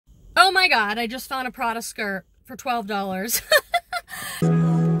Oh my God, I just found a Prada skirt for $12.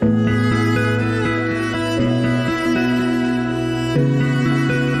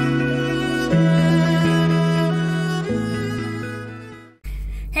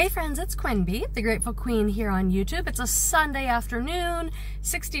 Hey friends, it's Quenby, the Grateful Queen here on YouTube. It's a Sunday afternoon,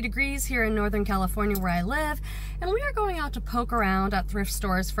 60 degrees here in Northern California where I live, and we are going out to poke around at thrift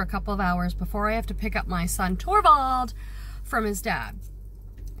stores for a couple of hours before I have to pick up my son Torvald from his dad.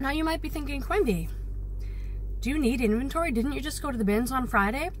 Now you might be thinking, Quenby, do you need inventory? Didn't you just go to the bins on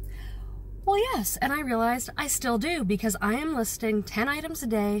Friday? Well, yes, and I realized I still do because I am listing 10 items a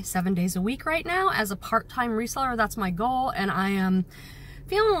day, 7 days a week right now as a part-time reseller. That's my goal, and I am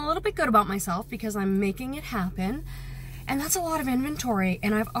feeling a little bit good about myself because I'm making it happen. And that's a lot of inventory,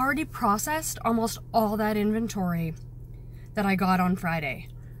 and I've already processed almost all that inventory that I got on Friday.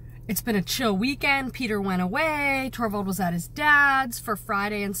 It's been a chill weekend. Peter went away. Torvald was at his dad's for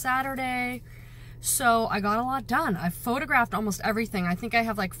Friday and Saturday. So I got a lot done. I've photographed almost everything. I think I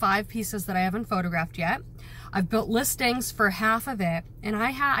have like 5 pieces that I haven't photographed yet. I've built listings for half of it, and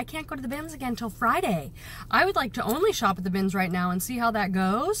I can't go to the bins again until Friday. I would like to only shop at the bins right now and see how that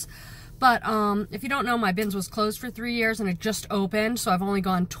goes. But if you don't know, my bins was closed for 3 years and it just opened, so I've only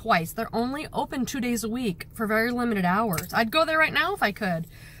gone twice. They're only open 2 days a week for very limited hours. I'd go there right now if I could,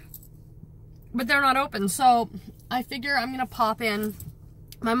 but they're not open. So I figure I'm gonna pop in.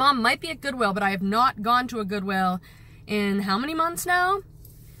 My mom might be at Goodwill, but I have not gone to a Goodwill in how many months now?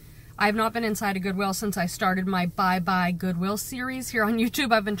 I have not been inside a Goodwill since I started my Bye Bye Goodwill series here on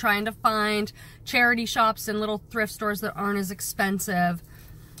YouTube. I've been trying to find charity shops and little thrift stores that aren't as expensive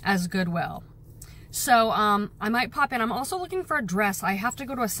as Goodwill. So I might pop in. I'm also looking for a dress. I have to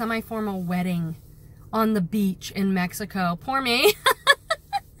go to a semi-formal wedding on the beach in Mexico. Poor me.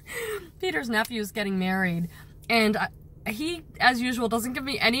 Peter's nephew is getting married, and he, as usual, doesn't give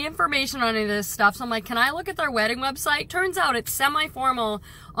me any information on any of this stuff. So I'm like, can I look at their wedding website? Turns out it's semi-formal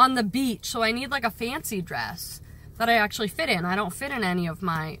on the beach, so I need like a fancy dress that I actually fit in. I don't fit in any of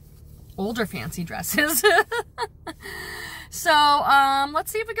my older fancy dresses. So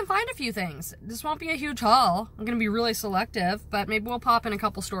let's see if we can find a few things. This won't be a huge haul. I'm gonna be really selective, but maybe we'll pop in a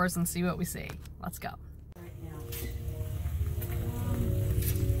couple stores and see what we see. Let's go.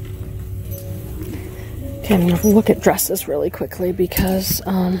 Okay, I'm gonna look at dresses really quickly because,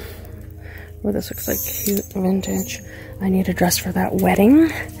 well, this looks like cute vintage. I need a dress for that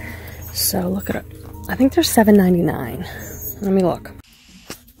wedding. So look at it. I think they're $7.99. Let me look.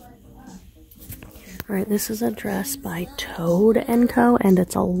 All right, this is a dress by Toad & Co. and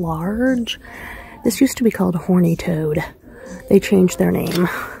it's a large. This used to be called Horny Toad. They changed their name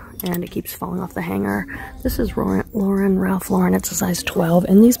and it keeps falling off the hanger. This is Ralph Lauren. It's a size 12,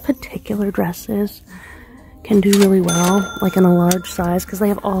 and these particular dresses can do really well, like in a large size, because they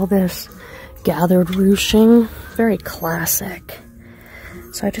have all this gathered ruching. Very classic.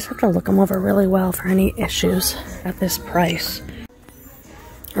 So I just have to look them over really well for any issues at this price.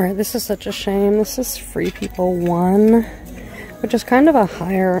 Alright, this is such a shame. This is Free People 1, which is kind of a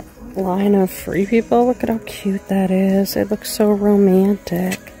higher line of Free People. Look at how cute that is. It looks so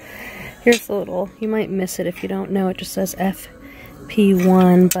romantic. Here's the little, you might miss it if you don't know, it just says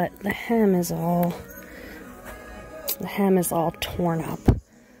FP1, but the hem is all torn up.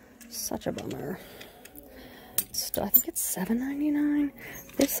 Such a bummer. I think it's $7.99.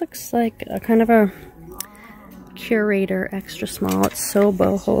 This looks like a kind of a Curator extra small. It's so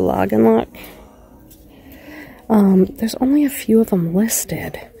boho login look. There's only a few of them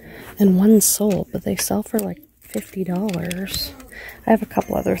listed and one sold, but they sell for like $50. I have a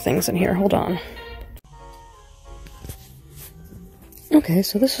couple other things in here. Hold on. Okay,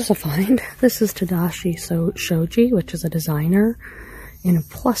 so this is a find. This is Tadashi Shoji, which is a designer in a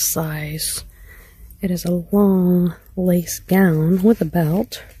plus size. It is a long lace gown with a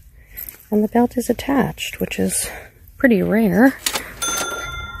belt, and the belt is attached, which is pretty rare.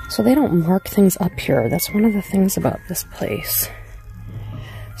 So they don't mark things up here. That's one of the things about this place.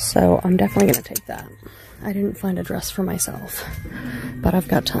 So I'm definitely going to take that. I didn't find a dress for myself, but I've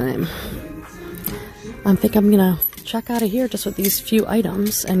got time. I think I'm going to check out of here just with these few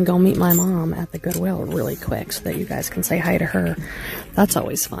items and go meet my mom at the Goodwill really quick so that you guys can say hi to her. That's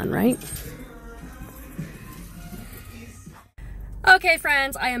always fun, right? Okay,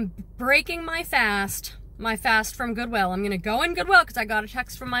 friends, I am breaking my fast from Goodwill. I'm gonna go in Goodwill because I got a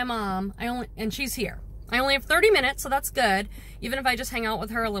text from my mom. And she's here. I only have 30 minutes, so that's good. Even if I just hang out with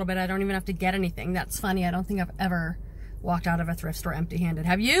her a little bit, I don't even have to get anything. That's funny. I don't think I've ever walked out of a thrift store empty-handed.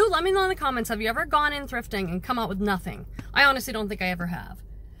 Have you? Let me know in the comments. Have you ever gone in thrifting and come out with nothing? I honestly don't think I ever have.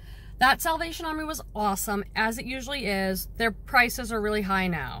 That Salvation Army was awesome, as it usually is. Their prices are really high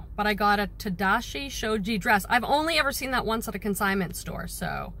now. But I got a Tadashi Shoji dress. I've only ever seen that once at a consignment store,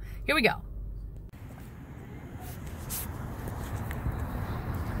 so here we go.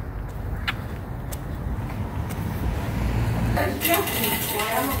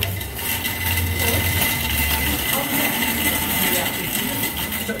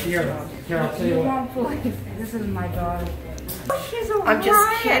 Here, I'll tell you what. This is my daughter. I'm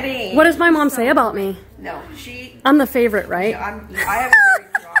just kidding. What does my mom say about me? No, I'm the favorite, right? I have a very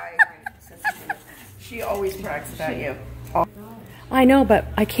dry sense of humor. She always brags about you. I know, but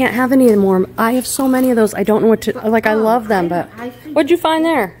I can't have any anymore. I have so many of those. I don't know what to, like, I love them, but what'd you find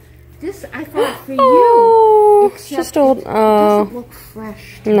there? This I thought for you. Oh, it's just old. It doesn't look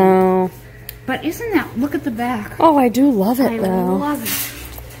fresh. No. But isn't that, look at the back. Oh, I do love it, I though. love it.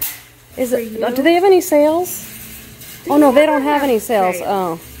 Is it, do they have any sales? Oh, no, they don't have any sales.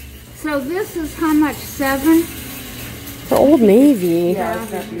 Oh. So this is how much, 7? For Old Navy. Yeah,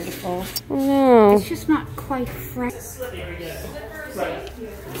 isn't that beautiful? Oh. It's just not quite fresh.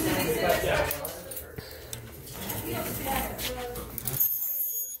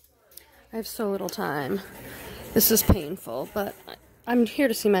 I have so little time. This is painful, but I'm here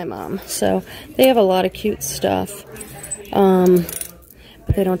to see my mom. So they have a lot of cute stuff.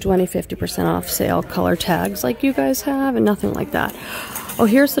 But they don't do any 50% off sale color tags like you guys have, and nothing like that. Oh,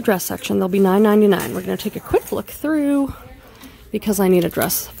 here's the dress section. They'll be $9.99. We're going to take a quick look through because I need a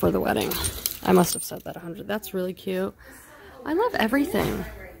dress for the wedding. I must have said that 100. That's really cute. I love everything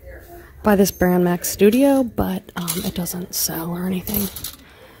by this brand Max Studio, but it doesn't sell or anything.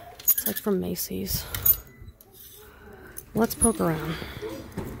 It's like from Macy's. Let's poke around.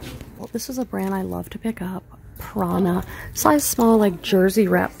 Well, this is a brand I love to pick up. Prana. Size small, like jersey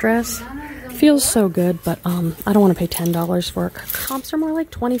wrap dress. Feels so good, but I don't want to pay $10 for it. Comps are more like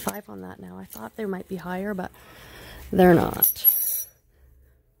 25 on that now. I thought they might be higher, but they're not.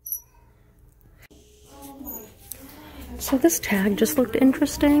 So this tag just looked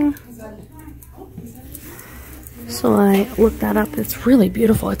interesting. So I looked that up. It's really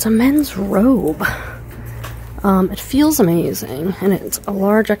beautiful. It's a men's robe. It feels amazing, and it's a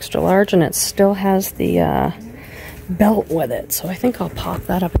large, extra large, and it still has the belt with it. So I think I'll pop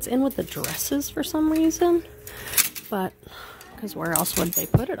that up. It's in with the dresses for some reason, but because where else would they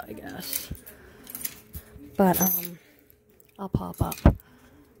put it, I guess. But I'll pop up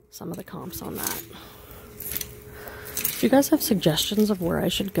some of the comps on that. If you guys have suggestions of where I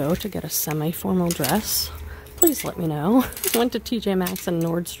should go to get a semi-formal dress, please let me know. I went to TJ Maxx and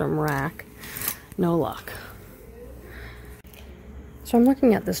Nordstrom Rack. No luck. So I'm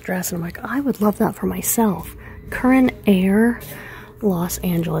looking at this dress and I'm like, I would love that for myself. Current Air, Los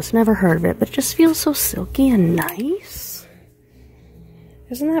Angeles. Never heard of it, but it just feels so silky and nice.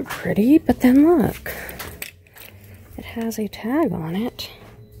 Isn't that pretty? But then look, it has a tag on it.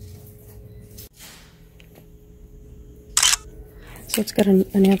 So it's got an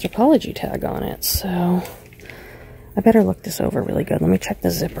anthropology tag on it, so I better look this over really good. Let me check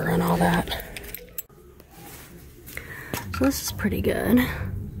the zipper and all that. So this is pretty good.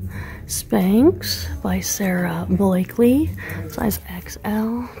 Spanx by Sarah Blakely, size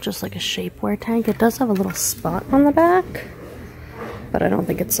XL, just like a shapewear tag. It does have a little spot on the back, but I don't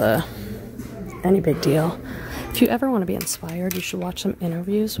think it's any big deal. If you ever want to be inspired, you should watch some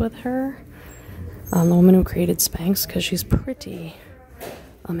interviews with her. The woman who created Spanx, because she's pretty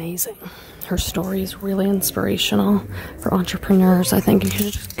amazing. Her story is really inspirational for entrepreneurs. I think you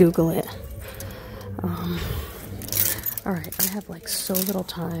should just Google it. Alright, I have like so little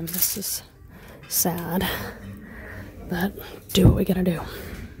time. This is sad, but do what we gotta do.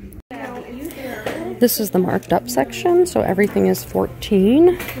 This is the marked up section, so everything is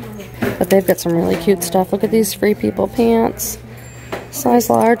 $14, but they've got some really cute stuff. Look at these Free People pants. Size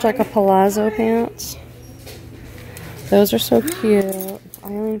large, like a palazzo pants. Those are so cute.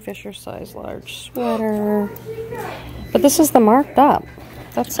 Eileen Fisher size large sweater. But this is the marked up.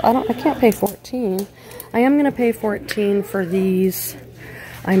 I can't pay $14. I am gonna pay $14 for these.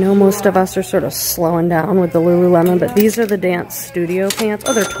 I know most of us are sort of slowing down with the Lululemon, but these are the Dance Studio pants.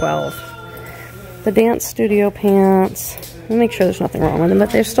 Oh, they're $12. The Dance Studio pants. Let me make sure there's nothing wrong with them, but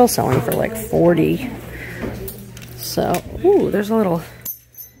they're still selling for like $40. So, ooh, there's a little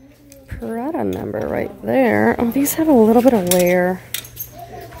Prada number right there. Oh, these have a little bit of wear.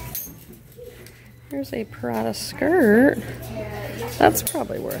 Here's a Prada skirt. That's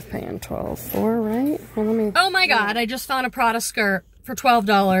probably worth paying $12 for, right? Well, let me... Oh my god, I just found a Prada skirt for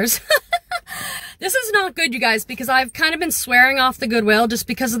 $12. This is not good, you guys, because I've kind of been swearing off the Goodwill just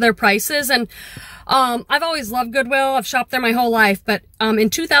because of their prices, and I've always loved Goodwill. I've shopped there my whole life, but in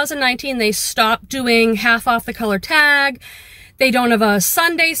 2019, they stopped doing half off the color tag. They don't have a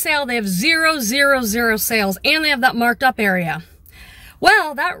Sunday sale. They have 0, 0, 0 sales, and they have that marked up area.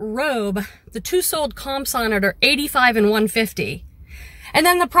 Well, that robe, the 2 sold comps on it are $85 and $150. And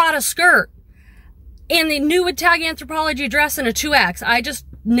then the Prada skirt and the new with tag Anthropologie dress in a 2X. I just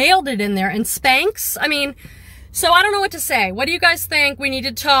nailed it in there. And Spanx, I mean, so I don't know what to say. What do you guys think? We need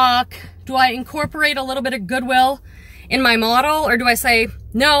to talk. Do I incorporate a little bit of Goodwill in my model? Or do I say,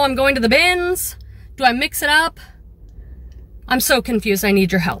 no, I'm going to the bins? Do I mix it up? I'm so confused. I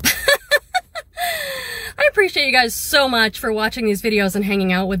need your help. I appreciate you guys so much for watching these videos and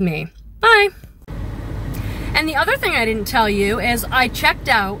hanging out with me. Bye. And the other thing I didn't tell you is I checked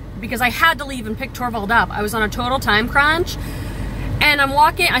out because I had to leave and pick Torvald up. I was on a total time crunch. And I'm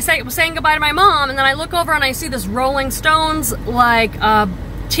walking, I was saying goodbye to my mom, and then I look over and I see this Rolling Stones, like,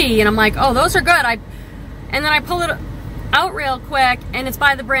 tee, and I'm like, oh, those are good. And then I pull it out real quick, and it's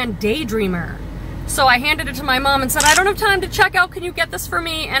by the brand Daydreamer. So I handed it to my mom and said, I don't have time to check out. Can you get this for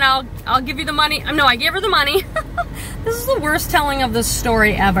me? And I'll give you the money. No, I gave her the money. This is the worst telling of this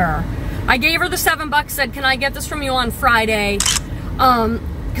story ever. I gave her the $7, said, can I get this from you on Friday?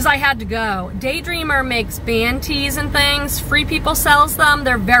 Because I had to go. Daydreamer makes band tees and things. Free People sells them.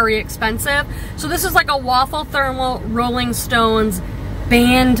 They're very expensive. So this is like a waffle thermal Rolling Stones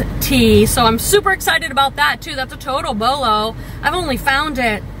band tee. So I'm super excited about that too. That's a total bolo. I've only found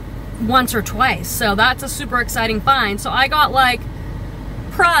it once or twice. So that's a super exciting find. So I got like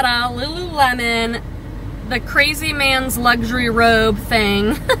Prada, Lululemon, the crazy man's luxury robe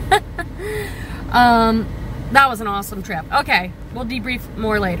thing. That was an awesome trip. Okay, we'll debrief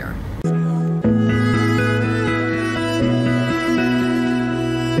more later.